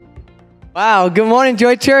Wow, good morning,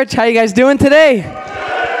 Joy Church. How you guys doing today?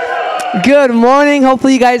 Good morning.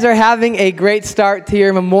 Hopefully you guys are having a great start to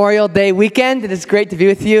your Memorial Day weekend. It is great to be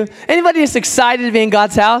with you. Anybody just excited to be in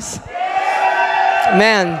God's house?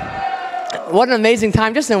 Man, what an amazing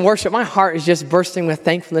time just in worship. My heart is just bursting with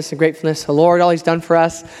thankfulness and gratefulness to the Lord, all He's done for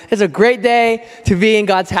us. It's a great day to be in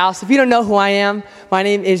God's house. If you don't know who I am, my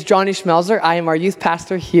name is Johnny Schmelzer. I am our youth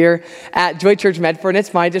pastor here at Joy Church Medford. And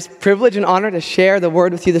it's my just privilege and honor to share the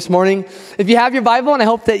word with you this morning. If you have your Bible, and I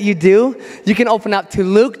hope that you do, you can open up to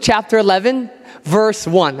Luke chapter 11, verse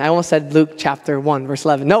 1. I almost said Luke chapter 1, verse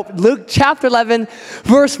 11. Nope, Luke chapter 11,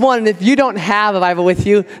 verse 1. And if you don't have a Bible with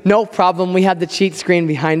you, no problem. We have the cheat screen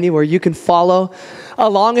behind me where you can follow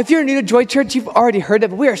along. If you're new to Joy Church, you've already heard it,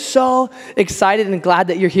 but we are so excited and glad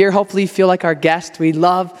that you're here. Hopefully you feel like our guest. We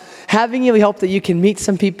love having you. We hope that you can meet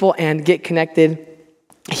some people and get connected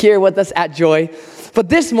here with us at Joy. But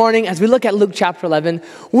this morning, as we look at Luke chapter 11,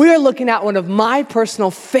 we are looking at one of my personal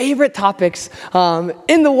favorite topics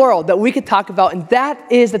in the world that we could talk about, and that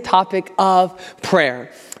is the topic of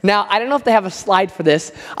prayer. Now, I don't know if they have a slide for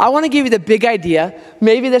this. I want to give you the big idea.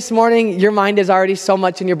 Maybe this morning your mind is already so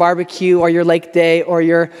much in your barbecue or your lake day or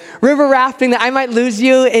your river rafting that I might lose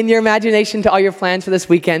you in your imagination to all your plans for this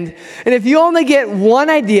weekend. And if you only get one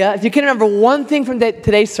idea, if you can remember one thing from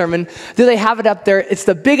today's sermon, do they have it up there? It's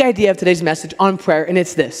the big idea of today's message on prayer, and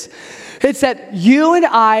it's this. It's that you and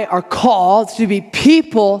I are called to be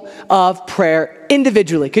people of prayer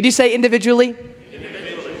individually. Could you say individually?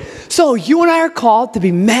 So you and I are called to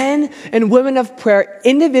be men and women of prayer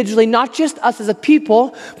individually, not just us as a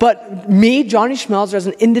people, but me, Johnny Schmelzer, as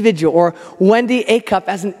an individual, or Wendy Acup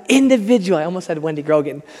as an individual. I almost said Wendy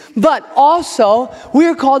Grogan. But also, we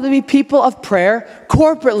are called to be people of prayer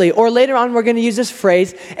corporately, or later on we're going to use this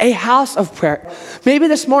phrase, a house of prayer. Maybe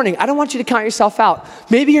this morning, I don't want you to count yourself out.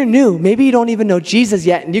 Maybe you're new. Maybe you don't even know Jesus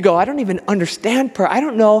yet, and you go, I don't even understand prayer. I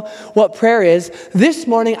don't know what prayer is. This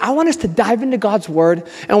morning, I want us to dive into God's Word,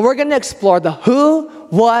 and we're going to explore the who,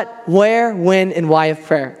 what, where, when, and why of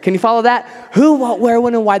prayer. Can you follow that? Who, what, where,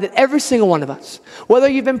 when, and why, that every single one of us, whether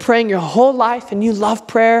you've been praying your whole life and you love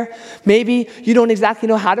prayer, maybe you don't exactly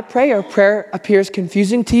know how to pray, or prayer appears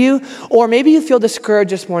confusing to you, or maybe you feel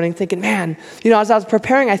discouraged this morning thinking, man, as I was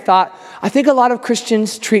preparing, I think a lot of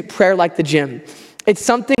Christians treat prayer like the gym. It's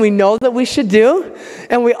something we know that we should do,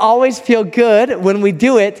 and we always feel good when we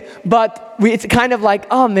do it, but it's kind of like,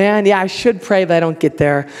 oh man, yeah, I should pray, but I don't get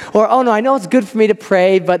there. Or, oh no, I know it's good for me to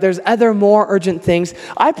pray, but there's other more urgent things.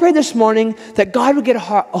 I pray this morning that God would get a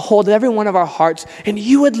hold of every one of our hearts, and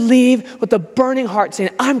you would leave with a burning heart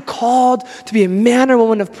saying, I'm called to be a man or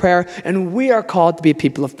woman of prayer, and we are called to be a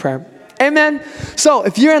people of prayer. Amen? So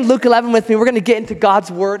if you're in Luke 11 with me, we're going to get into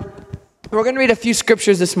God's Word. We're going to read a few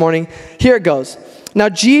scriptures this morning. Here it goes. Now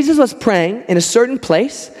Jesus was praying in a certain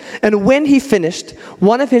place, and when he finished,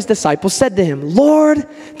 one of his disciples said to him, Lord,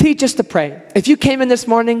 teach us to pray. If you came in this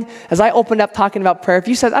morning, as I opened up talking about prayer, if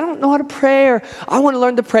you said, I don't know how to pray, or I want to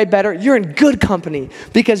learn to pray better, you're in good company,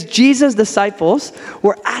 because Jesus' disciples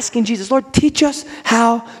were asking Jesus, Lord, teach us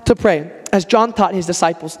how to pray. As John taught his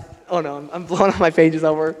disciples, oh no, I'm blowing all my pages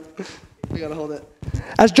over. I gotta hold it.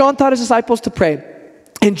 As John taught his disciples to pray,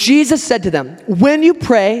 and Jesus said to them, when you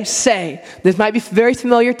pray, say, this might be very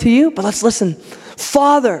familiar to you, but let's listen.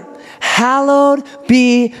 Father, hallowed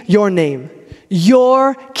be your name.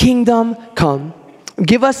 Your kingdom come.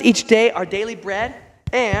 Give us each day our daily bread,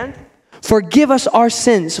 and forgive us our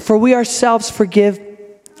sins, for we ourselves forgive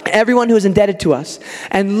everyone who is indebted to us.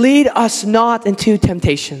 And lead us not into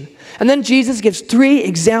temptation. And then Jesus gives 3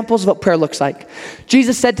 examples of what prayer looks like.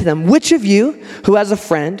 Jesus said to them, which of you who has a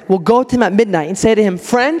friend will go to him at midnight and say to him,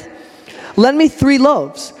 friend, lend me 3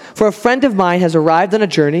 loaves, for a friend of mine has arrived on a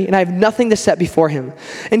journey, and I have nothing to set before him.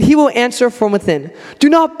 And he will answer from within, do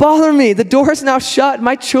not bother me. The door is now shut.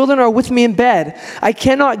 My children are with me in bed. I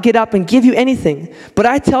cannot get up and give you anything. But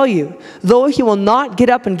I tell you, though he will not get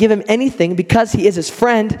up and give him anything because he is his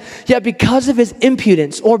friend, yet because of his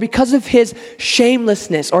impudence, or because of his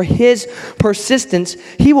shamelessness, or his persistence,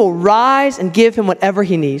 he will rise and give him whatever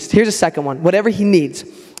he needs. Here's a second one, whatever he needs.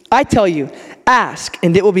 I tell you, ask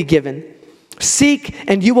and it will be given. Seek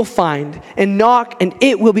and you will find, and knock and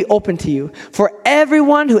it will be open to you. For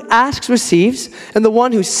everyone who asks receives, and the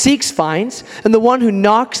one who seeks finds, and the one who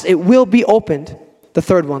knocks it will be opened. The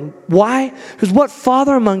third one. Why? Because what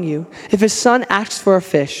father among you, if his son asks for a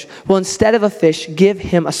fish, will instead of a fish give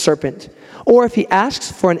him a serpent? Or if he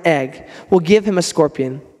asks for an egg, will give him a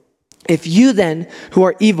scorpion? If you then, who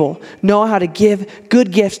are evil, know how to give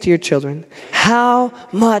good gifts to your children, how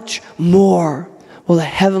much more will the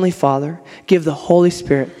Heavenly Father give the Holy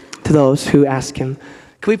Spirit to those who ask him?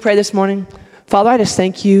 Can we pray this morning? Father, I just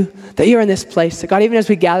thank you that you're in this place. That God, even as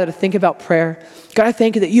we gather to think about prayer, God, I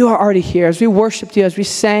thank you that you are already here. As we worshiped you, as we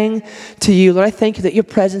sang to you, Lord, I thank you that your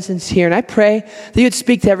presence is here. And I pray that you would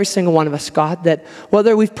speak to every single one of us, God, that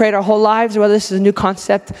whether we've prayed our whole lives or whether this is a new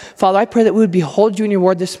concept, Father, I pray that we would behold you in your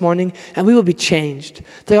word this morning and we will be changed.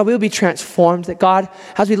 That God, we will be transformed. That God,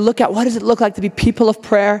 as we look at what does it look like to be people of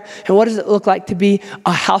prayer and what does it look like to be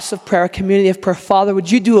a house of prayer, a community of prayer, Father, would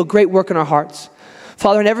you do a great work in our hearts?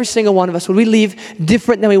 Father, in every single one of us, would we leave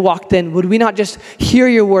different than we walked in? Would we not just hear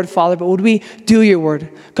your word, Father, but would we do your word?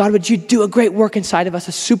 God, would you do a great work inside of us,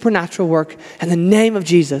 a supernatural work, in the name of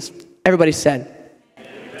Jesus? Everybody said,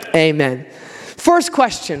 Amen. First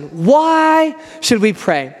question, why should we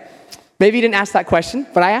pray? Maybe you didn't ask that question,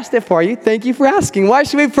 but I asked it for you. Thank you for asking. Why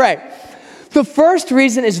should we pray? The first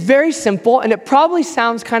reason is very simple, and it probably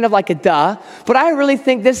sounds kind of like a duh, but I really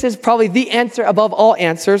think this is probably the answer above all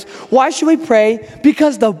answers. Why should we pray?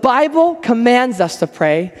 Because the Bible commands us to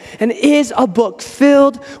pray and is a book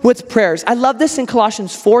filled with prayers. I love this in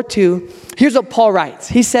Colossians 4:2. Here's what Paul writes.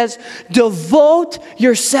 He says, devote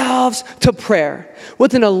yourselves to prayer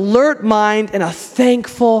with an alert mind and a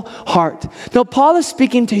thankful heart. Now, Paul is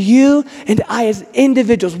speaking to you and I as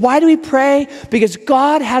individuals. Why do we pray? Because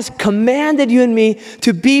God has commanded you and me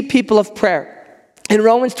to be people of prayer. In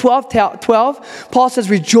Romans 12, Paul says,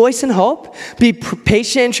 rejoice in hope, be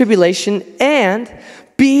patient in tribulation, and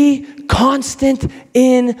be constant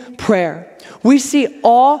in prayer. We see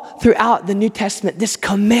all throughout the New Testament this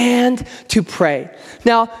command to pray.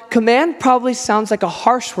 Now, command probably sounds like a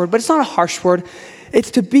harsh word, but it's not a harsh word.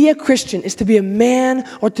 It's to be a Christian, it's to be a man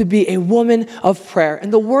or to be a woman of prayer.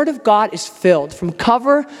 And the Word of God is filled from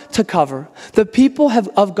cover to cover. The people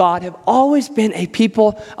of God have always been a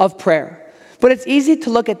people of prayer. But it's easy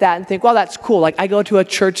to look at that and think, well, that's cool. Like I go to a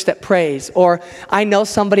church that prays, or I know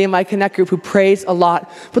somebody in my Connect group who prays a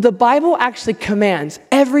lot. But the Bible actually commands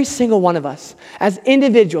every single one of us as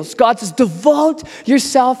individuals. God says, devote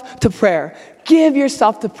yourself to prayer. Give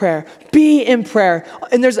yourself to prayer. Be in prayer.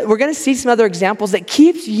 And we're going to see some other examples that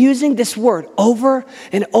keeps using this word over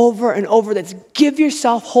and over and over. That's give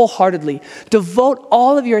yourself wholeheartedly. Devote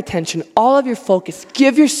all of your attention, all of your focus.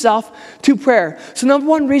 Give yourself to prayer. So number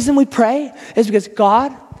one reason we pray is because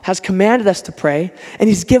God has commanded us to pray, and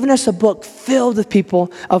he's given us a book filled with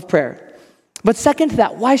people of prayer. But second to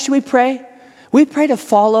that, why should we pray? We pray to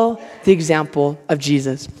follow the example of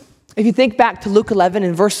Jesus. If you think back to Luke 11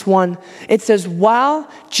 in verse 1, it says, while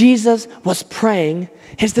Jesus was praying,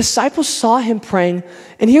 his disciples saw him praying,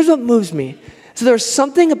 and here's what moves me. So there was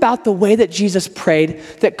something about the way that Jesus prayed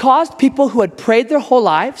that caused people who had prayed their whole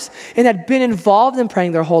lives and had been involved in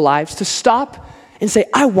praying their whole lives to stop and say,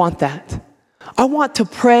 I want that. I want to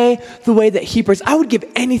pray the way that he prays. I would give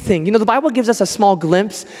anything. You know, the Bible gives us a small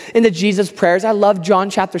glimpse into Jesus' prayers. I love John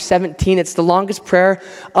chapter 17. It's the longest prayer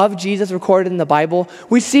of Jesus recorded in the Bible.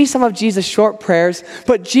 We see some of Jesus' short prayers,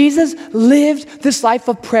 but Jesus lived this life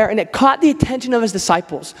of prayer, and it caught the attention of his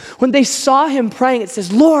disciples. When they saw him praying, it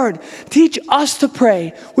says, Lord, teach us to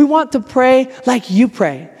pray. We want to pray like you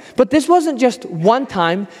pray. But this wasn't just one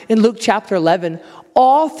time in Luke chapter 11.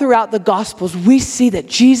 All throughout the Gospels, we see that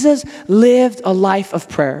Jesus lived a life of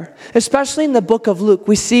prayer. Especially in the book of Luke,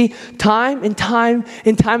 we see time and time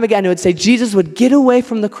and time again, it would say Jesus would get away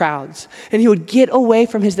from the crowds and he would get away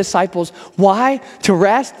from his disciples. Why? To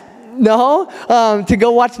rest? No. To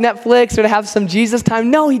go watch Netflix or to have some Jesus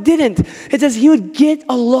time? No, he didn't. It says he would get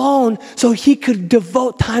alone so he could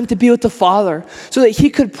devote time to be with the Father, so that he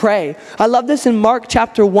could pray. I love this in Mark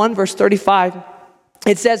chapter 1, verse 35.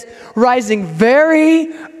 It says, rising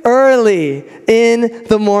very early in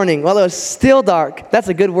the morning, while it was still dark. That's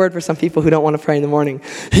a good word for some people who don't want to pray in the morning.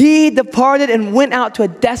 He departed and went out to a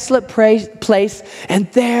desolate place,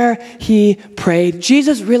 and there he prayed.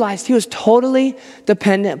 Jesus realized he was totally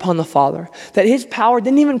dependent upon the Father, that his power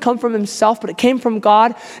didn't even come from himself, but it came from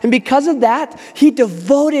God. And because of that, he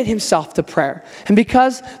devoted himself to prayer. And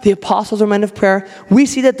because the apostles were men of prayer, we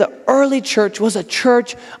see that the early church was a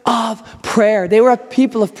church of prayer. They were a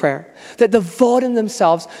people of prayer that devoted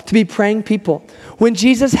themselves to be praying people. When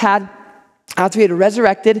Jesus after he had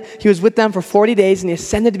resurrected, he was with them for 40 days and he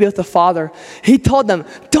ascended to be with the Father. He told them,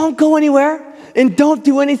 don't go anywhere and don't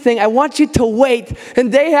do anything. I want you to wait. And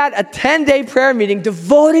they had a 10-day prayer meeting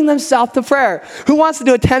devoting themselves to prayer. Who wants to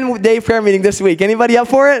do a 10-day prayer meeting this week? Anybody up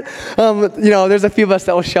for it? There's a few of us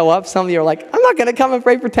that will show up. Some of you are like, I'm not going to come and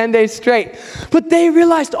pray for 10 days straight. But they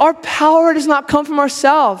realized our power does not come from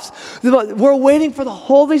ourselves. We're waiting for the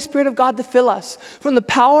Holy Spirit of God to fill us from the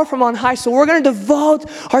power from on high. So we're going to devote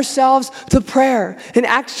ourselves to prayer. In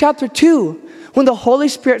Acts chapter 2, When the Holy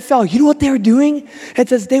Spirit fell, you know what they were doing? It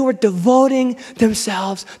says they were devoting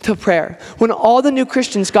themselves to prayer. When all the new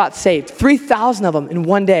Christians got saved, 3,000 of them in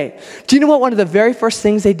one day, do you know what one of the very first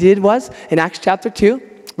things they did was? In Acts chapter 2,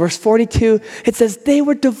 verse 42, it says they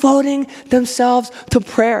were devoting themselves to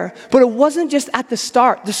prayer. But it wasn't just at the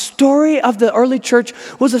start. The story of the early church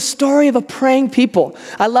was a story of a praying people.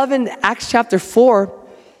 I love in Acts chapter 4,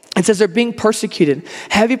 it says they're being persecuted.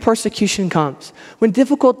 Heavy persecution comes. When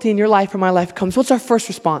difficulty in your life or my life comes, what's our first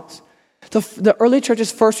response? The early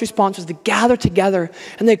church's first response was to gather together,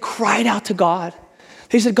 and they cried out to God.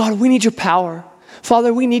 They said, God, we need your power.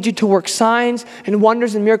 Father, we need you to work signs and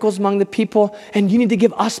wonders and miracles among the people, and you need to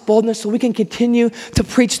give us boldness so we can continue to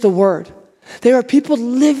preach the word. There are people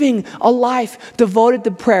living a life devoted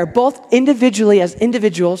to prayer, both individually as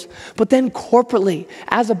individuals, but then corporately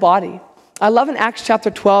as a body. I love in Acts chapter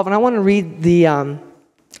 12, and I want to read the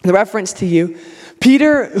reference to you.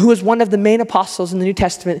 Peter, who was one of the main apostles in the New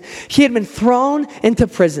Testament, he had been thrown into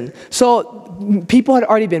prison. So people had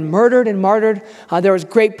already been murdered and martyred. There was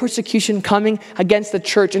great persecution coming against the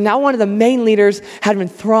church. And now one of the main leaders had been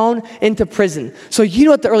thrown into prison. So you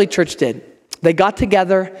know what the early church did? They got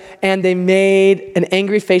together and they made an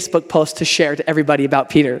angry Facebook post to share to everybody about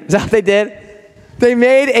Peter. Is that what they did? They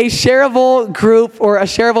made a shareable group or a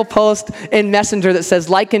shareable post in Messenger that says,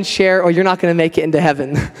 like and share, or you're not going to make it into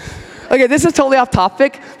heaven. Okay, this is totally off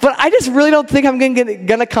topic, but I just really don't think I'm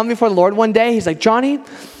going to come before the Lord one day. He's like, Johnny,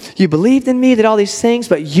 you believed in me, did all these things,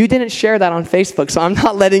 but you didn't share that on Facebook, so I'm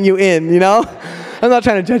not letting you in, you know? I'm not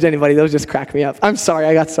trying to judge anybody. Those just crack me up. I'm sorry,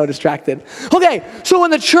 I got so distracted. Okay, so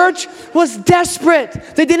when the church was desperate,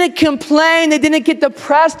 they didn't complain, they didn't get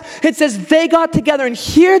depressed. It says they got together, and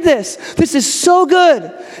hear this. This is so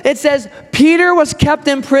good. It says Peter was kept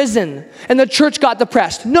in prison, and the church got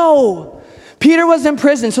depressed. No. Peter was in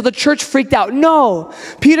prison, so the church freaked out. No,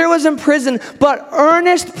 Peter was in prison, but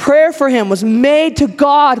earnest prayer for him was made to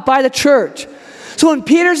God by the church. So when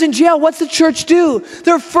Peter's in jail, what's the church do?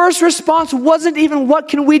 Their first response wasn't even, what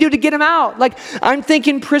can we do to get him out? Like, I'm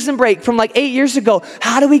thinking Prison Break from like 8 years ago.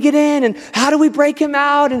 How do we get in? And how do we break him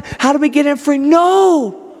out? And how do we get him free?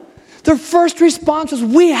 No. Their first response was,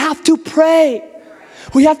 we have to pray.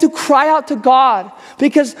 We have to cry out to God,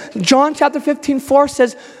 because John chapter 15:4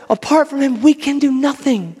 says, apart from him, we can do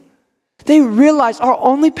nothing. They realize our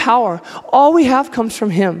only power, all we have comes from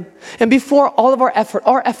him. And before all of our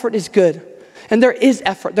effort is good. And there is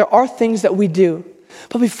effort. There are things that we do.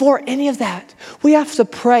 But before any of that, we have to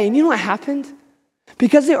pray. And you know what happened?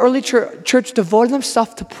 Because the early church devoted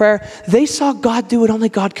themselves to prayer, they saw God do what only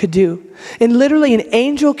God could do. And literally an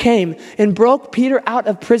angel came and broke Peter out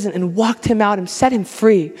of prison and walked him out and set him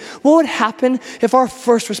free. What would happen if our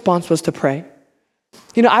first response was to pray?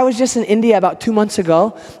 You know, I was just in India about 2 months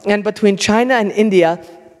ago, and between China and India,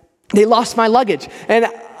 they lost my luggage. And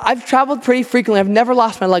I've traveled pretty frequently. I've never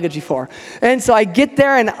lost my luggage before. And so I get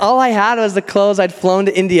there, and all I had was the clothes I'd flown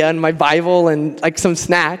to India and my Bible and like some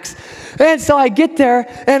snacks. And so I get there,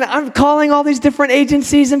 and I'm calling all these different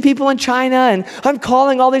agencies and people in China, and I'm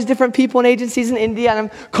calling all these different people and agencies in India, and I'm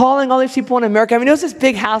calling all these people in America. I mean, it was this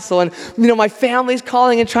big hassle, and you know, my family's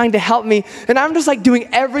calling and trying to help me, and I'm just like doing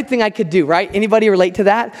everything I could do, right? Anybody relate to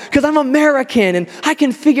that? Because I'm American, and I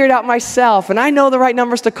can figure it out myself, and I know the right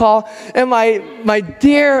numbers to call. And my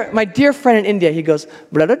dear friend in India, he goes,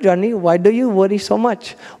 Brother Johnny, why do you worry so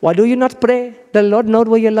much? Why do you not pray? The Lord knows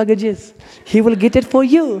where your luggage is. He will get it for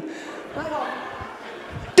you.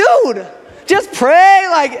 Dude, just pray.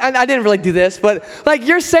 Like, I didn't really do this, but like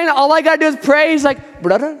you're saying all I got to do is pray. He's like,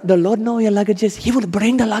 brother, the Lord knows where your luggage is. He will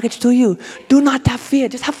bring the luggage to you. Do not have fear.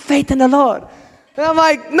 Just have faith in the Lord. And I'm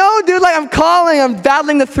like, no, dude, like I'm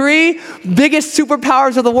battling the 3 biggest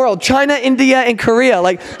superpowers of the world, China, India, and Korea,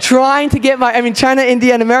 like China,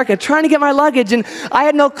 India, and America, trying to get my luggage. And I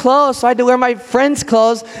had no clothes, so I had to wear my friend's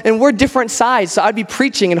clothes, and we're different sizes. So I'd be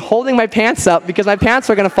preaching and holding my pants up because my pants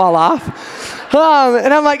are going to fall off.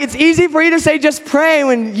 And I'm like, it's easy for you to say just pray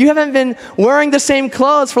when you haven't been wearing the same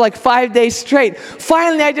clothes for like 5 days straight.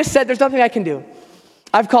 Finally, I just said, there's nothing I can do.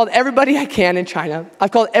 I've called everybody I can in China.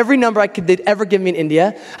 I've called every number they'd ever give me in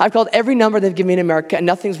India. I've called every number they've given me in America, and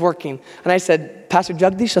nothing's working. And I said, Pastor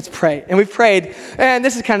Jagdish, let's pray. And we prayed, and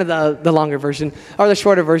this is kind of the longer version, or the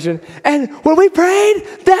shorter version. And when we prayed,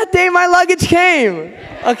 that day my luggage came,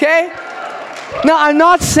 okay? Now, I'm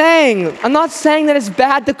not saying that it's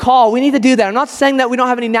bad to call. We need to do that. I'm not saying that we don't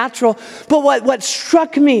have any natural, but what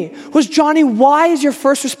struck me was, Johnny, why is your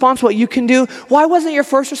first response what you can do? Why wasn't your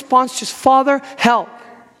first response just, Father, help?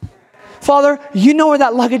 Father, you know where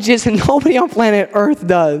that luggage is, and nobody on planet Earth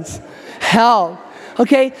does. Help.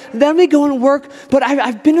 okay? Then we go and work, but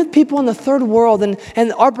I've been with people in the third world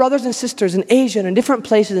and our brothers and sisters in Asia and in different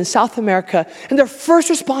places in South America, and their first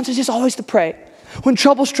response is just always to pray. When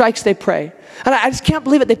trouble strikes, they pray. And I just can't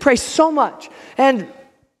believe it. They pray so much. And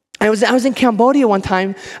I was in Cambodia one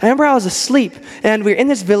time. I remember I was asleep, and we were in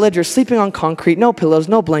this village. We were sleeping on concrete, no pillows,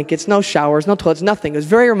 no blankets, no showers, no toilets, nothing. It was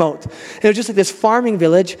very remote. It was just like this farming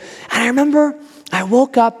village. And I remember I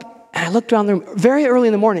woke up, and I looked around the room very early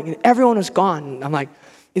in the morning, and everyone was gone. And I'm like,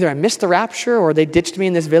 either I missed the rapture, or they ditched me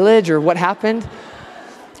in this village, or what happened.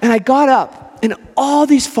 And I got up, and all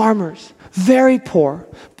these farmers, very poor,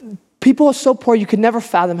 people so poor you could never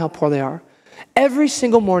fathom how poor they are. Every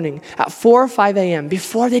single morning at 4 or 5 a.m.,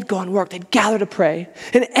 before they'd go and work, they'd gather to pray.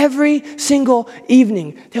 And every single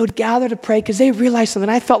evening, they would gather to pray because they realized something.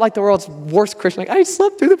 I felt like the world's worst Christian. Like, I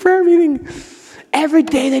slept through the prayer meeting. Every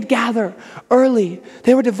day they'd gather early.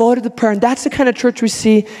 They were devoted to prayer. And that's the kind of church we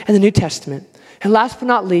see in the New Testament. And last but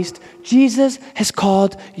not least, Jesus has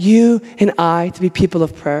called you and I to be people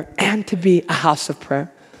of prayer and to be a house of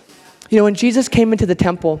prayer. You know, when Jesus came into the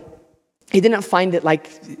temple, he didn't find it like,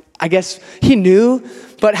 I guess he knew,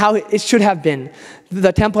 but how it should have been.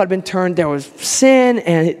 The temple had been turned, there was sin,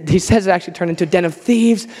 and he says it actually turned into a den of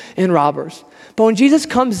thieves and robbers. But when Jesus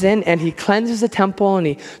comes in and he cleanses the temple and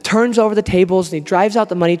he turns over the tables and he drives out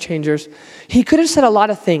the money changers, he could have said a lot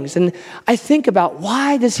of things. And I think about,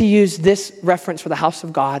 why does he use this reference for the house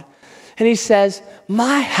of God? And he says,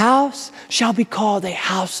 my house shall be called a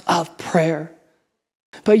house of prayer.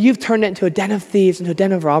 But you've turned it into a den of thieves, into a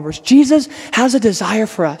den of robbers. Jesus has a desire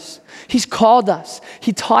for us. He's called us.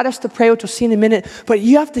 He taught us to pray, which we'll see in a minute. But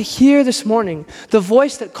you have to hear this morning, the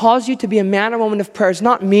voice that calls you to be a man or woman of prayer is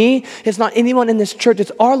not me. It's not anyone in this church.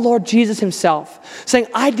 It's our Lord Jesus himself saying,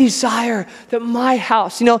 I desire that my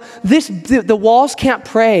house, you know, the walls can't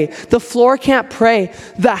pray. The floor can't pray.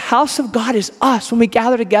 The house of God is us when we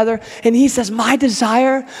gather together. And he says, my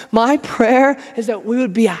desire, my prayer is that we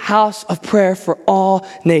would be a house of prayer for all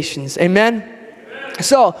nations. Amen?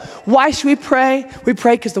 So, why should we pray? We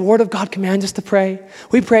pray because the Word of God commands us to pray.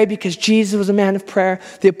 We pray because Jesus was a man of prayer.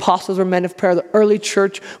 The apostles were men of prayer. The early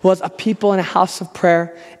church was a people in a house of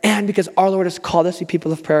prayer. And because our Lord has called us to be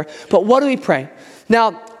people of prayer. But what do we pray?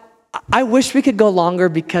 Now, I wish we could go longer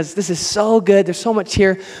because this is so good. There's so much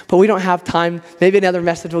here, but we don't have time. Maybe another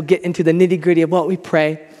message will get into the nitty-gritty of what we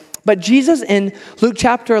pray. But Jesus in Luke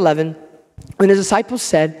chapter 11, when his disciples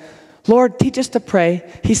said, Lord, teach us to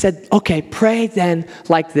pray. He said, okay, pray then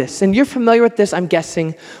like this. And you're familiar with this, I'm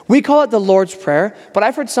guessing. We call it the Lord's Prayer, but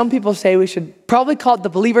I've heard some people say we should probably call it the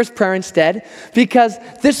believer's prayer instead, because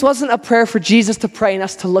this wasn't a prayer for Jesus to pray and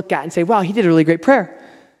us to look at and say, wow, he did a really great prayer.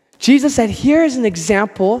 Jesus said, here's an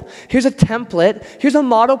example, here's a template, here's a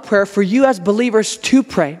model prayer for you as believers to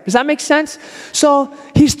pray. Does that make sense? So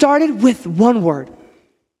he started with one word,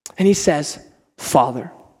 and he says,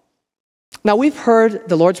 Father. Now, we've heard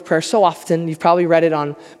the Lord's Prayer so often. You've probably read it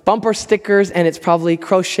on bumper stickers, and it's probably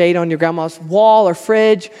crocheted on your grandma's wall or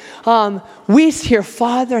fridge. We hear,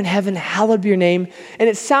 Father in heaven, hallowed be your name. And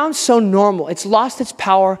it sounds so normal. It's lost its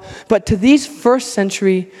power. But to these first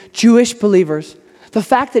century Jewish believers, the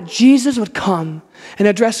fact that Jesus would come and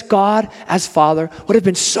address God as Father would have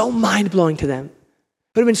been so mind-blowing to them.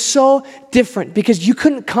 It would have been so different because you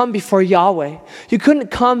couldn't come before Yahweh. You couldn't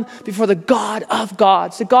come before the God of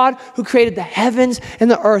gods, the God who created the heavens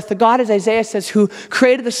and the earth, the God, as Isaiah says, who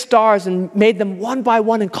created the stars and made them one by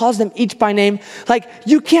one and calls them each by name. Like,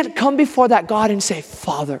 you can't come before that God and say,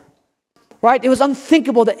 Father. Right? It was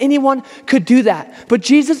unthinkable that anyone could do that. But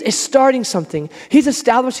Jesus is starting something. He's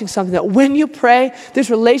establishing something that when you pray, this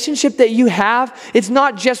relationship that you have, it's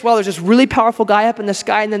not just, well, there's this really powerful guy up in the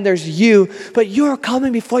sky and then there's you, but you're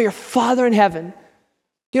coming before your Father in heaven.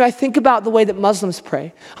 You know, I think about the way that Muslims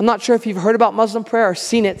pray. I'm not sure if you've heard about Muslim prayer or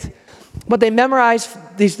seen it, but they memorize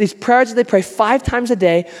these prayers that they pray 5 times a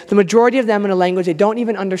day, the majority of them in a language they don't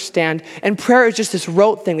even understand. And prayer is just this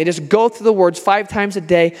rote thing. They just go through the words 5 times a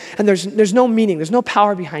day, and there's no meaning, there's no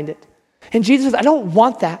power behind it. And Jesus says, I don't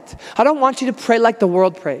want that. I don't want you to pray like the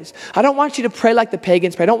world prays. I don't want you to pray like the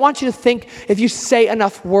pagans pray. I don't want you to think if you say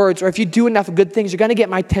enough words or if you do enough good things, you're going to get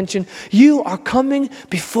my attention. You are coming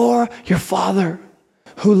before your Father,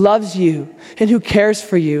 who loves you and who cares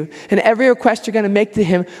for you. And every request you're going to make to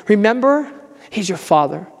him, remember, he's your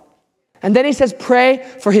Father. And then he says, pray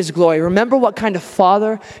for his glory. Remember what kind of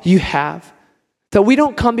Father you have. That we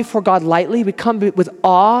don't come before God lightly. We come with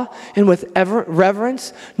awe and with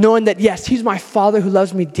reverence, knowing that, yes, he's my Father who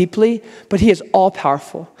loves me deeply, but he is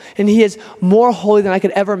all-powerful. And he is more holy than I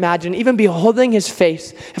could ever imagine. Even beholding his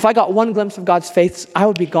face, if I got one glimpse of God's face, I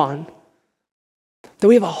would be gone. that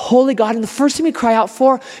we have a holy God. And the first thing we cry out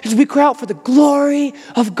for is we cry out for the glory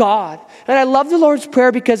of God. And I love the Lord's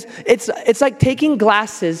Prayer because it's like taking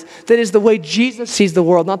glasses that is the way Jesus sees the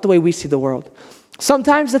world, not the way we see the world.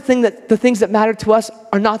 Sometimes the things that matter to us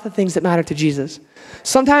are not the things that matter to Jesus.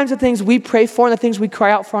 Sometimes the things we pray for and the things we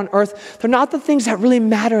cry out for on earth, they're not the things that really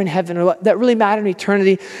matter in heaven or that really matter in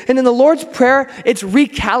eternity. And in the Lord's Prayer, it's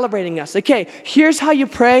recalibrating us. Okay, here's how you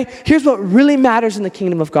pray. Here's what really matters in the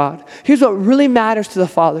kingdom of God. Here's what really matters to the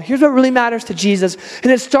Father. Here's what really matters to Jesus.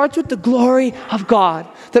 And it starts with the glory of God.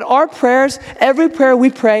 That our prayers, every prayer we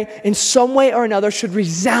pray in some way or another should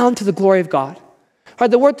resound to the glory of God. Right,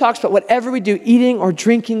 the word talks about whatever we do, eating or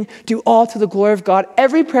drinking, do all to the glory of God.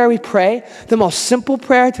 Every prayer we pray, the most simple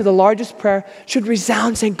prayer to the largest prayer, should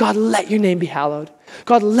resound saying, God, let your name be hallowed.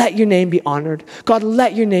 God, let your name be honored. God,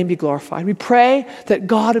 let your name be glorified. We pray that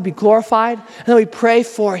God would be glorified, and then we pray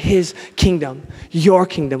for his kingdom, your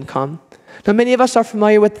kingdom come. Now, many of us are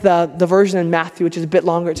familiar with the version in Matthew, which is a bit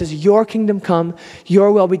longer. It says, your kingdom come,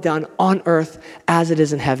 your will be done on earth as it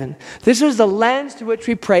is in heaven. This is the lens through which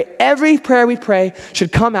we pray. Every prayer we pray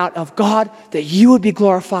should come out of God, that you would be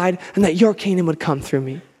glorified and that your kingdom would come through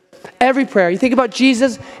me. Every prayer. You think about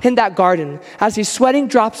Jesus in that garden. As he's sweating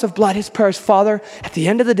drops of blood, his prayer is, Father, at the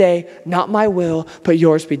end of the day, not my will, but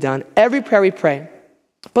yours be done. Every prayer we pray.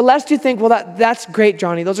 But lest you think, well, that's great,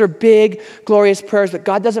 Johnny. Those are big, glorious prayers, but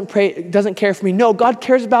God doesn't care for me. No, God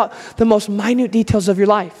cares about the most minute details of your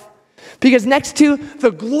life. Because next to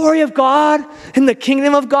the glory of God and the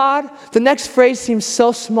kingdom of God, the next phrase seems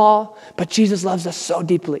so small, but Jesus loves us so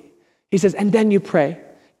deeply. He says, and then you pray,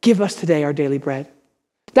 give us today our daily bread.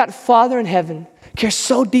 That Father in heaven cares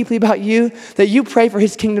so deeply about you that you pray for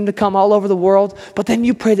his kingdom to come all over the world, but then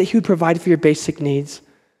you pray that he would provide for your basic needs.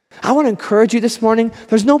 I want to encourage you this morning,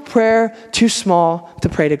 there's no prayer too small to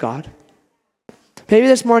pray to God. Maybe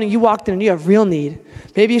this morning you walked in and you have real need.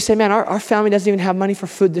 Maybe you say, man, our family doesn't even have money for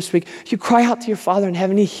food this week. You cry out to your Father in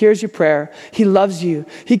heaven. He hears your prayer. He loves you.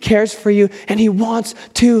 He cares for you, and he wants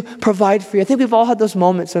to provide for you. I think we've all had those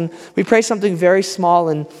moments when we pray something very small,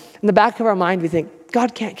 and in the back of our mind we think,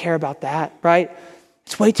 God can't care about that, right?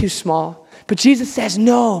 It's way too small. But Jesus says,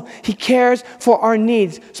 no, he cares for our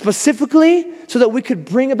needs, specifically so that we could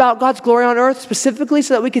bring about God's glory on earth, specifically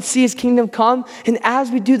so that we could see his kingdom come. And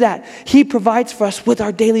as we do that, he provides for us with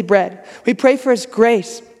our daily bread. We pray for his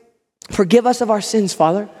grace. Forgive us of our sins,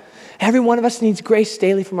 Father. Every one of us needs grace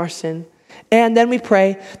daily from our sin. And then we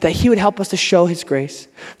pray that he would help us to show his grace.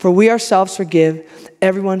 For we ourselves forgive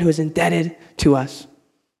everyone who is indebted to us.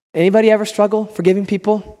 Anybody ever struggle forgiving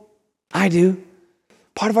people? I do.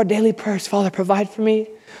 Part of our daily prayers, Father, provide for me.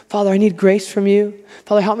 Father, I need grace from you.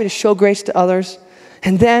 Father, help me to show grace to others.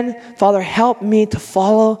 And then, Father, help me to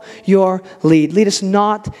follow your lead. Lead us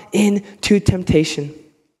not into temptation.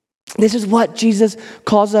 This is what Jesus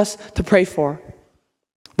calls us to pray for.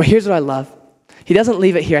 But here's what I love. He doesn't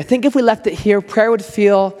leave it here. I think if we left it here, prayer would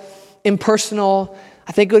feel impersonal.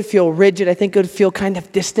 I think it would feel rigid. I think it would feel kind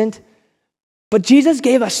of distant. But Jesus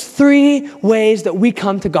gave us 3 ways that we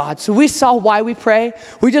come to God. So we saw why we pray.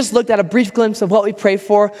 We just looked at a brief glimpse of what we pray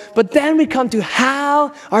for. But then we come to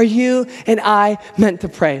how are you and I meant to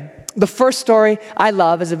pray? The first story I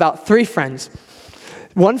love is about 3 friends.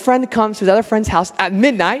 One friend comes to his other friend's house at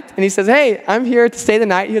midnight, and he says, hey, I'm here to stay the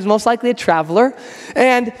night. He was most likely a traveler.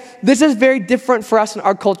 And this is very different for us in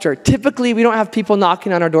our culture. Typically, we don't have people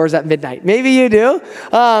knocking on our doors at midnight. Maybe you do,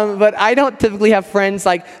 but I don't typically have friends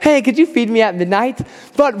like, hey, could you feed me at midnight?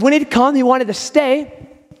 But when he'd come, he wanted to stay.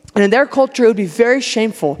 And in their culture, it would be very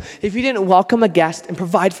shameful if you didn't welcome a guest and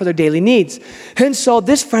provide for their daily needs. And so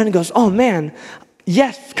this friend goes, oh man,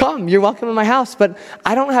 yes, come, you're welcome in my house, but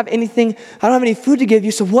I don't have any food to give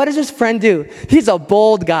you. So what does this friend do? He's a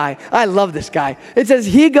bold guy. I love this guy. It says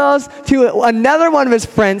he goes to another one of his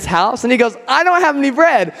friend's house and he goes, I don't have any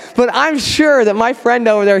bread, but I'm sure that my friend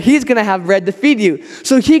over there, he's going to have bread to feed you.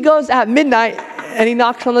 So he goes at midnight and he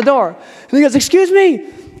knocks on the door. And he goes, excuse me,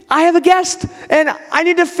 I have a guest and I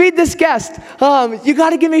need to feed this guest. You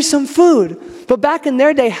got to give me some food. But back in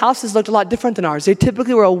their day, houses looked a lot different than ours. They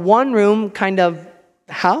typically were a one-room kind of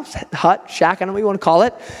house, hut, shack, I don't know what you want to call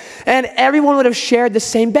it. And everyone would have shared the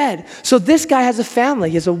same bed. So this guy has a family.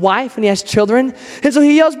 He has a wife and he has children. And so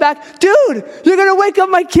he yells back, dude, you're going to wake up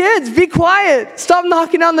my kids. Be quiet. Stop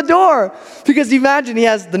knocking on the door. Because imagine he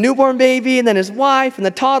has the newborn baby and then his wife and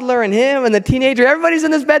the toddler and him and the teenager. Everybody's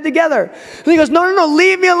in this bed together. And he goes, no,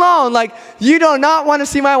 leave me alone. Like, you do not want to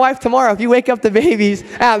see my wife tomorrow. If you wake up the babies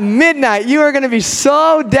at midnight, you are going to be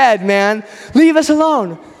so dead, man. Leave us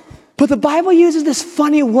alone. But the Bible uses this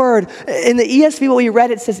funny word. In the ESV, what we read,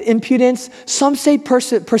 it says impudence. Some say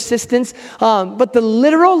persistence. But the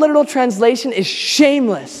literal translation is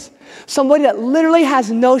shameless. Somebody that literally has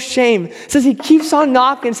no shame. It says he keeps on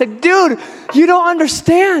knocking and said, dude, you don't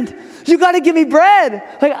understand. You got to give me bread.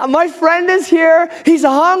 Like, my friend is here. He's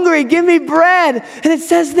hungry. Give me bread. And it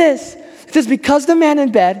says this. It says, because the man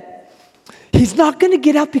in bed, he's not going to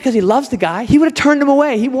get up because he loves the guy. He would have turned him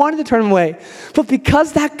away. He wanted to turn him away. But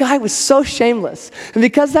because that guy was so shameless, and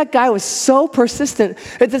because that guy was so persistent,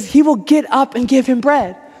 it says he will get up and give him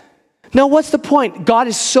bread. Now, what's the point? God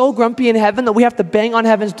is so grumpy in heaven that we have to bang on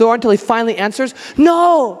heaven's door until he finally answers?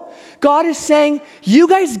 No. God is saying, you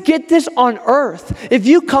guys get this on earth. If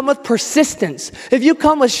you come with persistence, if you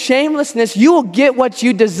come with shamelessness, you will get what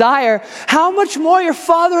you desire. How much more your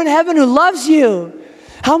Father in heaven who loves you?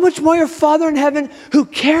 How much more your Father in heaven who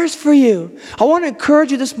cares for you? I want to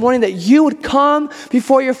encourage you this morning that you would come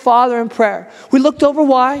before your Father in prayer. We looked over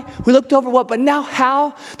why, we looked over what, but now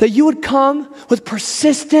how? That you would come with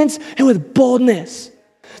persistence and with boldness.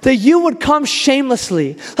 That you would come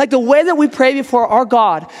shamelessly. Like the way that we pray before our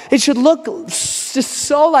God, it should look just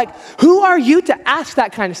so like, who are you to ask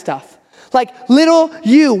that kind of stuff? Like, little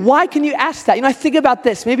you, why can you ask that? I think about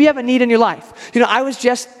this. Maybe you have a need in your life. I was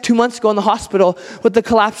just 2 months ago in the hospital with the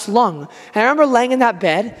collapsed lung. And I remember laying in that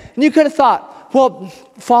bed, and you could have thought, well,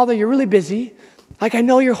 Father, you're really busy. Like, I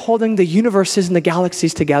know you're holding the universes and the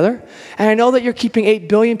galaxies together. And I know that you're keeping 8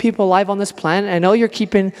 billion people alive on this planet. I know you're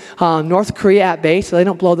keeping North Korea at bay so they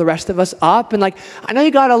don't blow the rest of us up. And I know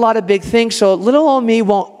you got a lot of big things, so little old me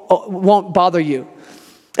won't bother you.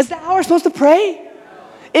 Is that how we're supposed to pray?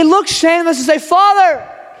 It looks shameless to say, Father,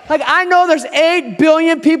 I know there's 8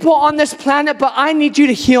 billion people on this planet, but I need you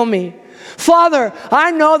to heal me. Father,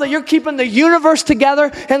 I know that you're keeping the universe together,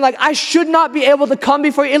 and I should not be able to come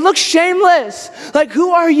before you. It looks shameless.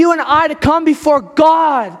 Who are you and I to come before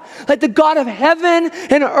God? The God of heaven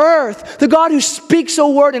and earth, the God who speaks a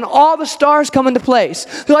word and all the stars come into place,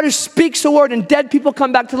 the God who speaks a word and dead people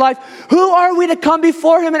come back to life. Who are we to come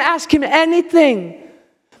before him and ask him anything?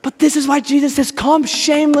 But this is why Jesus says, come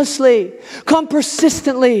shamelessly, come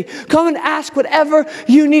persistently, come and ask whatever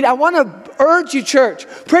you need. I want to urge you, church,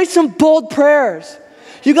 pray some bold prayers.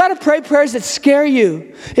 You got to pray prayers that scare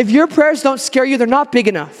you. If your prayers don't scare you, they're not big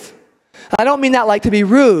enough. I don't mean that to be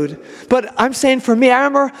rude, but I'm saying for me, I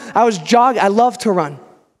remember I was jogging. I love to run.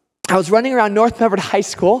 I was running around North Medford High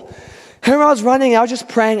School. I remember I was running, I was just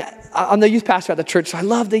praying. I'm the youth pastor at the church, so I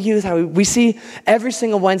love the youth. We see every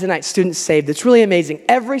single Wednesday night students saved. It's really amazing.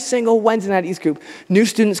 Every single Wednesday night youth group, new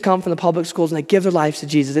students come from the public schools and they give their lives to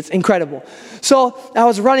Jesus. It's incredible. So I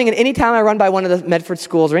was running, and anytime I run by one of the Medford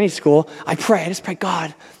schools or any school, I just pray,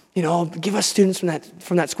 God, give us students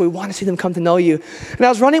from that school. We want to see them come to know you. And I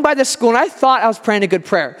was running by this school, and I thought I was praying a good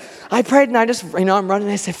prayer. I prayed, and I'm running,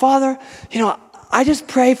 and I say, Father, I just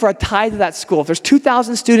pray for a tithe of that school. If there's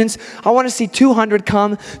 2,000 students, I want to see 200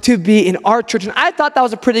 come to be in our church. And I thought that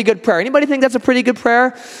was a pretty good prayer. Anybody think that's a pretty good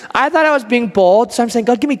prayer? I thought I was being bold. So I'm saying,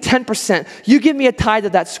 God, give me 10%. You give me a tithe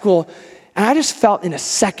of that school. And I just felt in a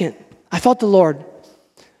second, I felt the Lord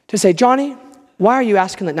to say, Johnny, why are you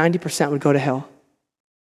asking that 90% would go to hell?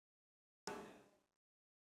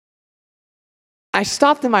 I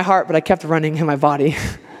stopped in my heart, but I kept running in my body.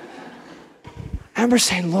 I remember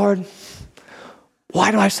saying, Lord, why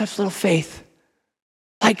do I have such little faith?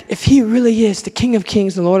 If he really is the King of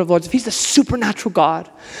Kings and Lord of Lords, if he's the supernatural God,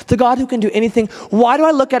 the God who can do anything, why do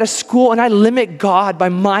I look at a school and I limit God by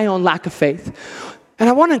my own lack of faith? And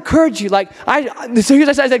I want to encourage you, so here's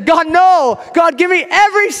what I said, God, no. God, give me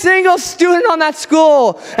every single student on that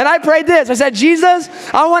school. And I prayed this. I said, Jesus,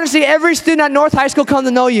 I want to see every student at North High School come to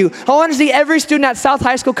know you. I want to see every student at South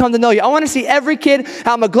High School come to know you. I want to see every kid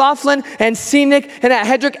at McLaughlin and Scenic and at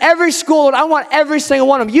Hedrick, every school, and I want every single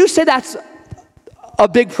one of them. You say that's a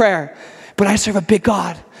big prayer, but I serve a big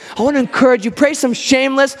God. I want to encourage you, pray some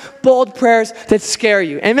shameless, bold prayers that scare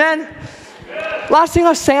you. Amen? Last thing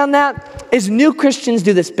I'll say on that is new Christians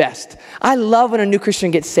do this best. I love when a new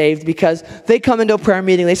Christian gets saved because they come into a prayer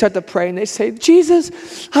meeting, they start to pray, and they say,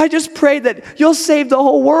 Jesus, I just prayed that you'll save the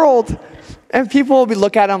whole world. And people will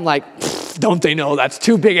look at them like, don't they know that's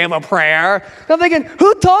too big of a prayer? And I'm thinking,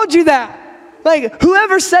 who told you that?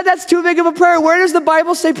 Whoever said that's too big of a prayer? Where does the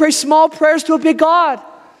Bible say pray small prayers to a big God?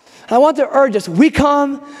 I want to urge us, we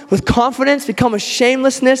come with confidence, we come with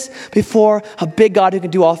shamelessness before a big God who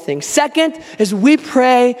can do all things. Second is we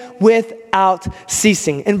pray without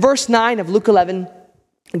ceasing. In verse 9 of Luke 11,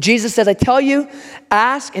 Jesus says, I tell you,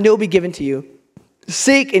 ask and it will be given to you.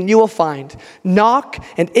 Seek and you will find. Knock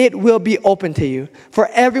and it will be open to you. For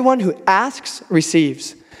everyone who asks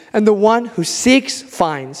receives. And the one who seeks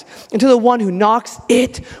finds. And to the one who knocks,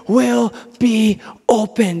 it will be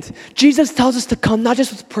opened. Jesus tells us to come not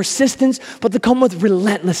just with persistence, but to come with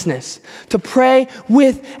relentlessness, to pray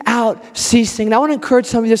without ceasing. And I want to encourage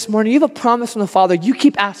some of you this morning, you have a promise from the Father. You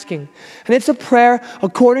keep asking. And it's a prayer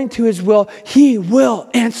according to his will. He will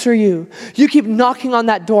answer you. You keep knocking on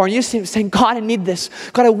that door and you're saying, God, I need this.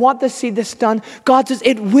 God, I want to see this done. God says,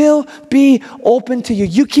 it will be open to you.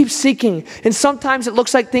 You keep seeking. And sometimes it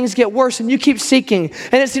looks like things get worse and you keep seeking.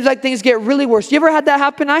 And it seems like things get really worse. You ever had that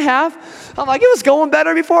happen? I have. I'm like, it was going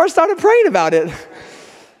better before I started praying about it.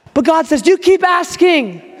 But God says, you keep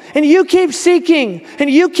asking and you keep seeking and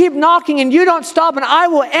you keep knocking and you don't stop and I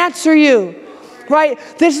will answer you. Right?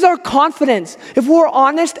 This is our confidence. If we're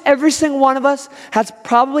honest, every single one of us has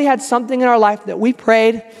probably had something in our life that we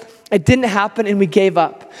prayed, it didn't happen, and we gave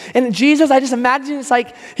up. And Jesus, I just imagine it's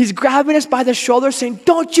like he's grabbing us by the shoulder saying,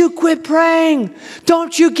 don't you quit praying.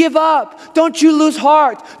 Don't you give up. Don't you lose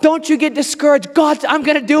heart. Don't you get discouraged. God, I'm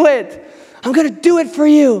going to do it. I'm going to do it for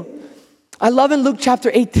you. I love in Luke chapter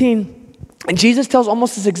 18, and Jesus tells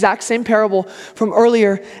almost this exact same parable from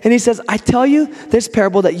earlier. And he says, I tell you this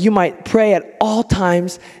parable that you might pray at all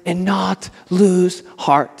times and not lose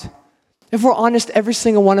heart. If we're honest, every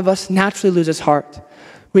single one of us naturally loses heart.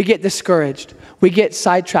 We get discouraged. We get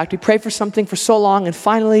sidetracked. We pray for something for so long and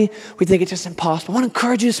finally we think it's just impossible. I want to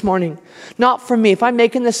encourage you this morning, not from me. If I'm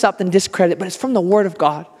making this up, then discredit, but it's from the Word of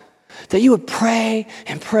God, that you would pray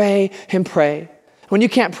and pray and pray. When you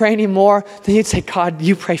can't pray anymore, then you'd say, God,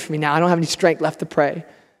 you pray for me now. I don't have any strength left to pray.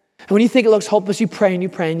 And when you think it looks hopeless, you pray and you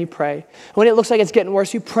pray and you pray. And when it looks like it's getting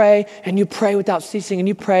worse, you pray and you pray without ceasing and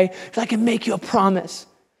you pray. Because I can make you a promise.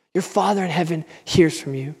 Your Father in heaven hears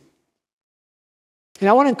from you. And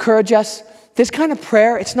I want to encourage us, this kind of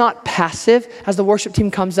prayer, it's not passive as the worship team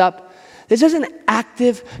comes up. This is an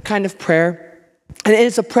active kind of prayer. And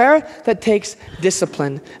it's a prayer that takes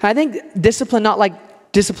discipline. And I think discipline, not like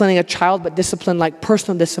disciplining a child, but discipline like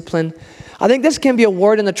personal discipline. I think this can be a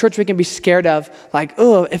word in the church we can be scared of. Like,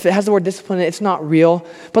 oh, if it has the word discipline, it's not real.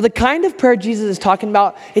 But the kind of prayer Jesus is talking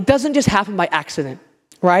about, it doesn't just happen by accident.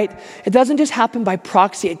 Right? It doesn't just happen by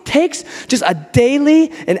proxy. It takes just a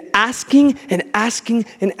daily and asking and asking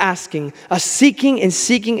and asking, a seeking and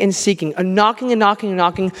seeking and seeking, a knocking and knocking and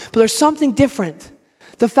knocking. But there's something different.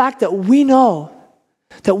 The fact that we know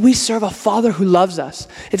that we serve a Father who loves us.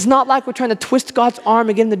 It's not like we're trying to twist God's arm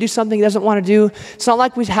and get him to do something he doesn't want to do. It's not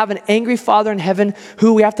like we have an angry Father in heaven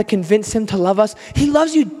who we have to convince him to love us. He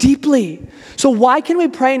loves you deeply. So why can we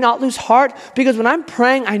pray and not lose heart? Because when I'm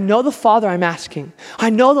praying, I know the Father I'm asking. I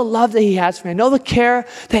know the love that he has for me. I know the care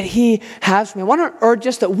that he has for me. I want to urge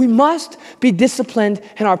us that we must be disciplined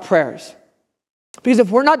in our prayers. Because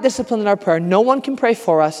if we're not disciplined in our prayer, no one can pray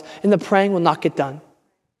for us and the praying will not get done.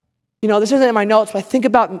 You know, this isn't in my notes, but I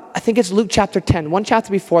think it's Luke chapter 10, one chapter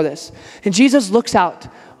before this. And Jesus looks out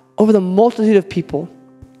over the multitude of people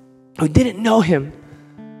who didn't know him.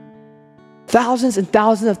 Thousands and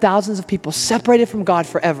thousands of people separated from God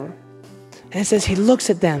forever. And it says he looks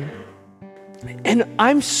at them. And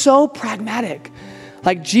I'm so pragmatic.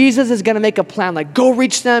 Like Jesus is going to make a plan, like go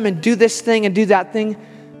reach them and do this thing and do that thing.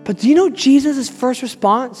 But do you know Jesus' first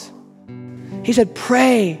response? He said,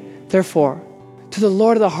 pray, therefore, to the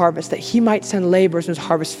Lord of the harvest, that he might send laborers in his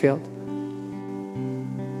harvest field.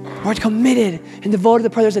 We're committed and devoted to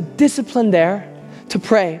prayer. There's a discipline there to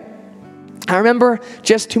pray. I remember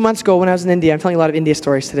just 2 months ago when I was in India, I'm telling you a lot of India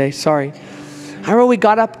stories today, sorry. I remember we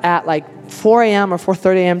got up at like 4 a.m. or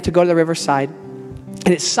 4:30 a.m. to go to the riverside, and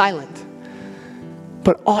it's silent.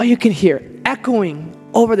 But all you can hear, echoing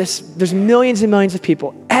over this, there's millions and millions of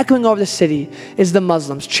people, echoing over the city, is the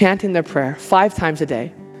Muslims chanting their prayer 5 times a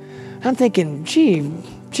day. I'm thinking,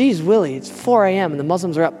 geez, Willie, it's 4 a.m. and the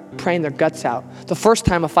Muslims are up praying their guts out. The first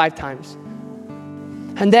time of 5 times.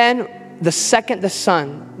 And then the second the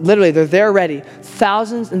sun, literally they're there ready.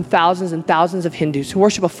 Thousands and thousands and thousands of Hindus who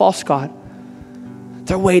worship a false god.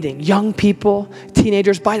 They're waiting. Young people,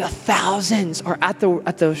 teenagers by the thousands are at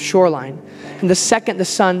the shoreline. And the second the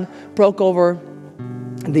sun broke over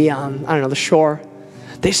the shore,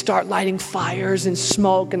 they start lighting fires and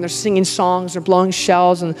smoke, and they're singing songs, they're blowing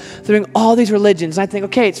shells, and they're doing all these religions. And I think,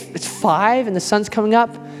 okay, it's 5 and the sun's coming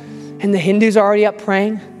up, and the Hindus are already up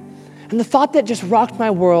praying. And the thought that just rocked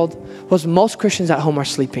my world was most Christians at home are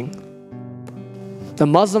sleeping. The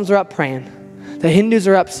Muslims are up praying. The Hindus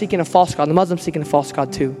are up seeking a false god. The Muslims seeking a false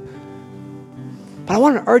god too. But I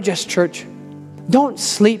want to urge us, church, don't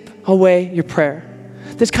sleep away your prayer.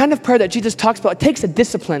 This kind of prayer that Jesus talks about, it takes a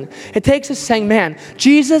discipline. It takes us saying, man,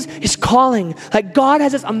 Jesus is calling. Like God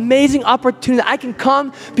has this amazing opportunity that I can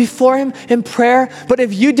come before him in prayer. But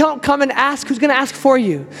if you don't come and ask, who's going to ask for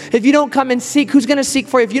you? If you don't come and seek, who's going to seek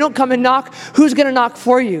for you? If you don't come and knock, who's going to knock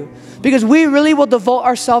for you? Because we really will devote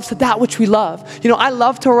ourselves to that which we love. I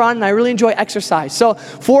love to run and I really enjoy exercise. So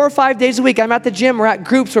 4 or 5 days a week, I'm at the gym or at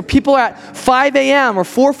groups where people are at 5 a.m. or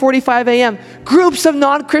 4:45 a.m. Groups of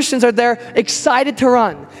non-Christians are there excited to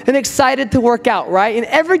run and excited to work out, right? And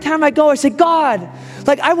every time I go, I say, God,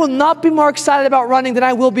 like I will not be more excited about running than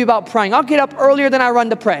I will be about praying. I'll get up earlier than I run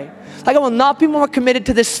to pray. Like I will not be more committed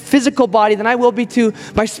to this physical body than I will be to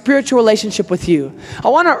my spiritual relationship with you. I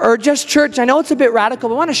want to urge us, church, I know it's a bit radical,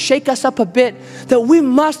 but I want to shake us up a bit that we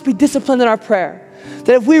must be disciplined in our prayer.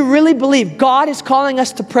 That if we really believe God is calling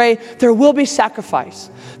us to pray, there will be sacrifice.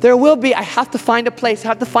 There will be, I have to find a place, I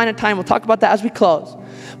have to find a time. We'll talk about that as we close.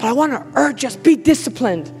 But I want to urge us, be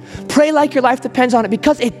disciplined. Pray like your life depends on it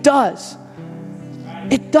because it does.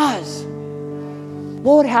 It does.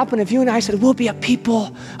 What would happen if you and I said, we'll be a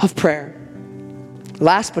people of prayer?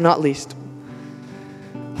 Last but not least,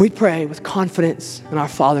 we pray with confidence in our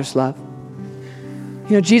Father's love.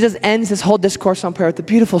 Jesus ends this whole discourse on prayer with a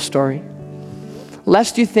beautiful story.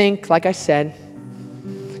 Lest you think, like I said,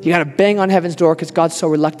 you got to bang on heaven's door because God's so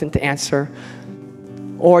reluctant to answer.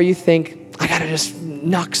 Or you think, I got to just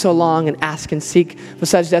knock so long and ask and seek with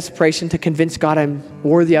such desperation to convince God I'm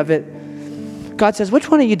worthy of it. God says, which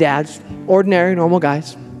one of you dads, ordinary, normal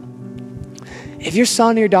guys, if your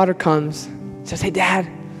son or your daughter comes and says, hey, Dad,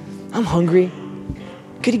 I'm hungry.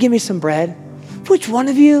 Could you give me some bread? Which one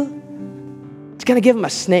of you is going to give him a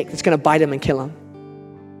snake that's going to bite him and kill him?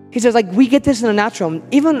 He says, like, we get this in the natural.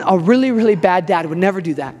 Even a really, really bad dad would never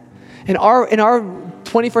do that. In our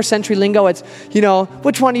 21st century lingo, it's,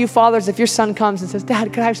 which one of you fathers, if your son comes and says,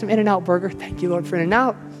 Dad, could I have some In-N-Out burger? Thank you, Lord, for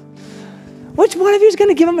In-N-Out. Which one of you is going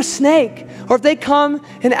to give him a snake? Or if they come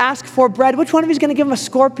and ask for bread, which one of you is going to give him a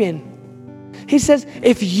scorpion? He says,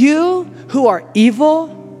 if you who are evil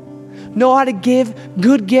know how to give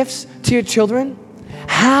good gifts to your children,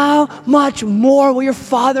 how much more will your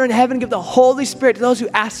Father in heaven give the Holy Spirit to those who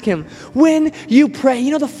ask him? When you pray,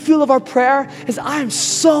 the fuel of our prayer is, I am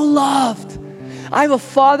so loved. I have a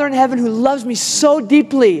Father in heaven who loves me so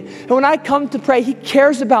deeply. And when I come to pray, he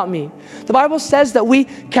cares about me. The Bible says that we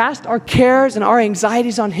cast our cares and our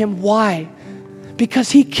anxieties on him. Why?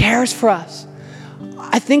 Because he cares for us.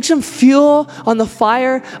 I think some fuel on the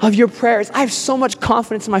fire of your prayers. I have so much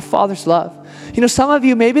confidence in my Father's love. Some of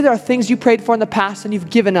you, maybe there are things you prayed for in the past and you've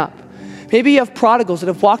given up. Maybe you have prodigals that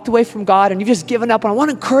have walked away from God and you've just given up. And I want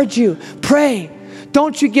to encourage you, pray.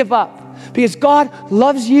 Don't you give up. Because God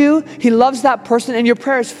loves you, he loves that person, and your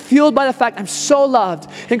prayer is fueled by the fact I'm so loved,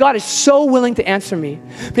 and God is so willing to answer me.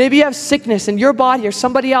 Maybe you have sickness in your body or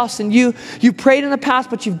somebody else, and you prayed in the past,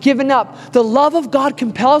 but you've given up. The love of God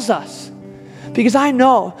compels us. Because I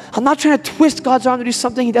know, I'm not trying to twist God's arm to do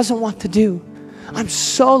something he doesn't want to do. I'm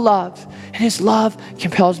so loved, and his love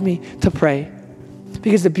compels me to pray.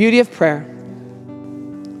 Because the beauty of prayer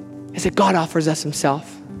is that God offers us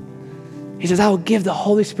himself. He says, I will give the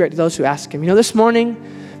Holy Spirit to those who ask him. This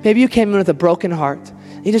morning, maybe you came in with a broken heart.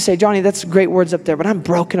 You just say, Johnny, that's great words up there, but I'm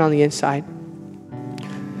broken on the inside.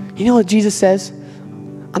 You know what Jesus says?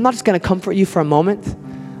 I'm not just going to comfort you for a moment.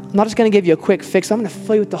 I'm not just going to give you a quick fix. I'm going to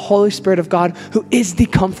fill you with the Holy Spirit of God, who is the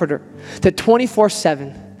comforter. That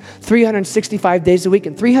 24/7, 365 days a week,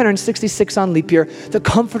 and 366 on leap year, the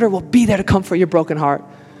comforter will be there to comfort your broken heart.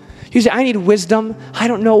 You say, I need wisdom. I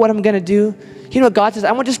don't know what I'm going to do. You know what God says?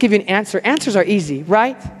 I won't just give you an answer. Answers are easy,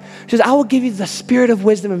 right? He says, I will give you the Spirit of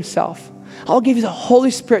wisdom himself. I will give you the Holy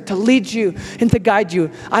Spirit to lead you and to guide you.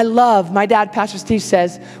 I love, my dad, Pastor Steve,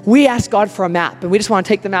 says, we ask God for a map, and we just want to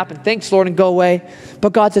take the map and thanks, Lord, and go away.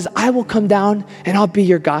 But God says, I will come down and I'll be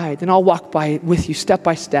your guide, and I'll walk by it with you step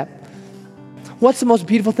by step. What's the most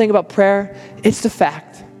beautiful thing about prayer? It's the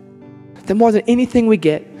fact that more than anything we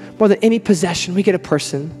get, more than any possession, we get a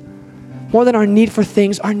person. More than our need for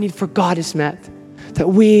things, our need for God is met. That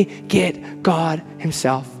we get God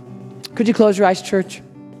himself. Could you close your eyes, church?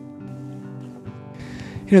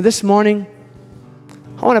 This morning,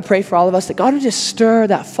 I want to pray for all of us that God would just stir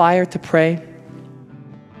that fire to pray.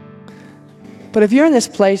 But if you're in this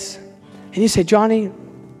place and you say, Johnny,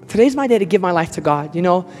 today's my day to give my life to God.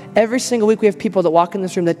 Every single week we have people that walk in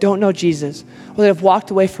this room that don't know Jesus or that have walked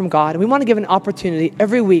away from God. And we want to give an opportunity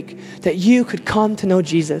every week that you could come to know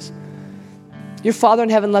Jesus. Your Father in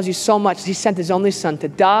heaven loves you so much that he sent his only son to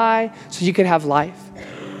die so you could have life.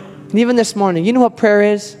 And even this morning, you know what prayer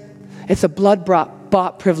is? It's a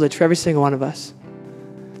blood-bought privilege for every single one of us.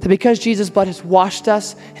 That because Jesus' blood has washed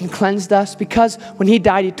us and cleansed us, because when he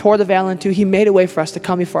died, he tore the veil in two, he made a way for us to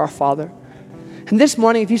come before our Father. And this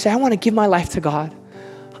morning, if you say, I want to give my life to God,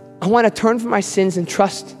 I want to turn from my sins and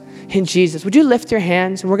trust in Jesus, would you lift your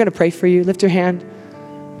hands? And we're going to pray for you. Lift your hand.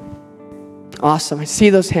 Awesome. I see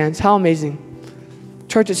those hands. How amazing.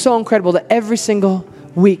 Church, it's so incredible that every single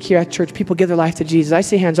week here at church, people give their life to Jesus. I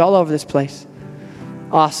see hands all over this place.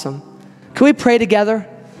 Awesome. Can we pray together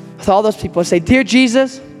with all those people and say, Dear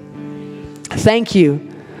Jesus, thank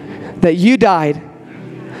you that you died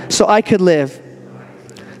so I could live.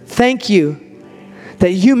 Thank you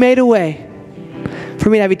that you made a way for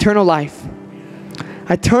me to have eternal life.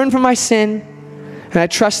 I turn from my sin and I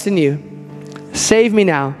trust in you. Save me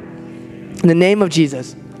now. In the name of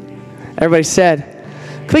Jesus. Everybody said,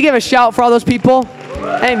 can we give a shout for all those people?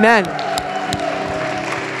 Amen.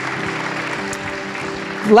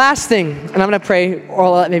 Last thing, and I'm going to pray, or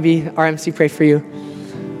I'll let maybe our MC pray for you.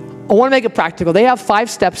 I want to make it practical. They have 5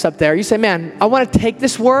 steps up there. You say, man, I want to take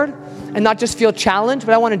this word and not just feel challenged,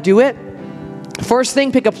 but I want to do it. First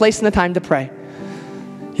thing, pick a place and a time to pray.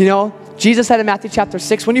 You know, Jesus said in Matthew chapter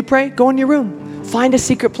 6, when you pray, go in your room. Find a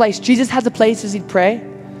secret place. Jesus had the places he'd pray.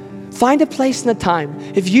 Find a place and a time.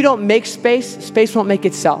 If you don't make space, space won't make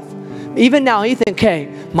itself. Even now, you think, okay,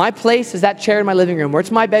 my place is that chair in my living room, or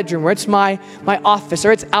it's my bedroom, or it's my office,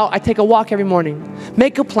 or it's out. I take a walk every morning.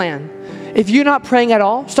 Make a plan. If you're not praying at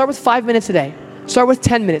all, start with 5 minutes a day. Start with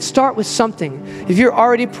 10 minutes. Start with something. If you're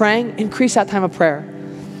already praying, increase that time of prayer.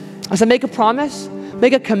 I said, make a promise,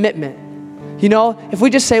 make a commitment. You know, if we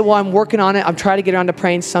just say, well, I'm working on it, I'm trying to get around to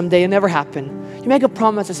praying someday, it'll never happen. You make a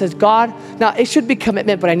promise that says, God, now it should be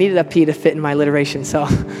commitment, but I needed a P to fit in my alliteration. So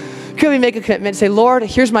could we make a commitment and say, Lord,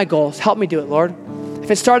 here's my goals. Help me do it, Lord. If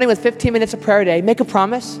it's starting with 15 minutes of prayer a day, make a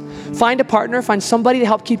promise. Find a partner, find somebody to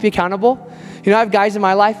help keep you accountable. You know, I have guys in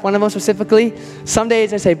my life, one of them specifically. Some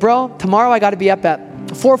days I say, bro, tomorrow I got to be up at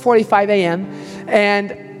 4:45 a.m.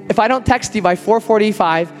 And if I don't text you by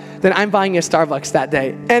 4:45, then I'm buying you a Starbucks that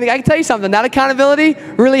day. And I can tell you something, that accountability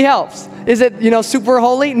really helps. Is it, super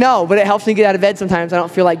holy? No, but it helps me get out of bed sometimes. I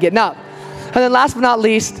don't feel like getting up. And then last but not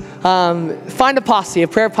least, find a posse, a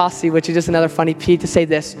prayer posse, which is just another funny P to say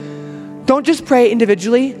this. Don't just pray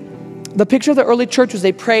individually. The picture of the early church was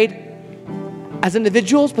they prayed as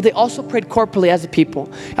individuals, but they also prayed corporately as a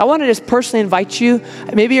people. I want to just personally invite you,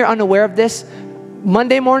 maybe you're unaware of this,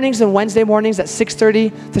 Monday mornings and Wednesday mornings at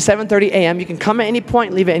 6:30 to 7:30 a.m. You can come at any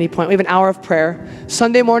point, leave at any point. We have an hour of prayer.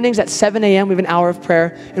 Sunday mornings at 7 a.m. we have an hour of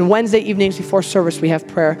prayer. And Wednesday evenings before service we have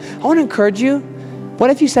prayer. I want to encourage you,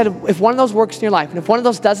 what if you said, if one of those works in your life, and if one of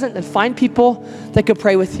those doesn't, then find people that could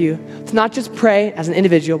pray with you. To not just pray as an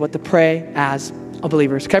individual, but to pray as a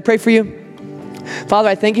believer. Can I pray for you? Father,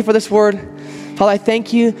 I thank you for this word. Father, I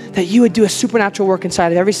thank you that you would do a supernatural work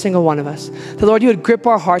inside of every single one of us. That, Lord, you would grip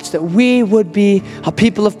our hearts, that we would be a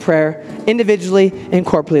people of prayer, individually and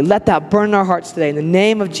corporately. Let that burn in our hearts today. In the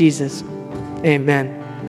name of Jesus, amen.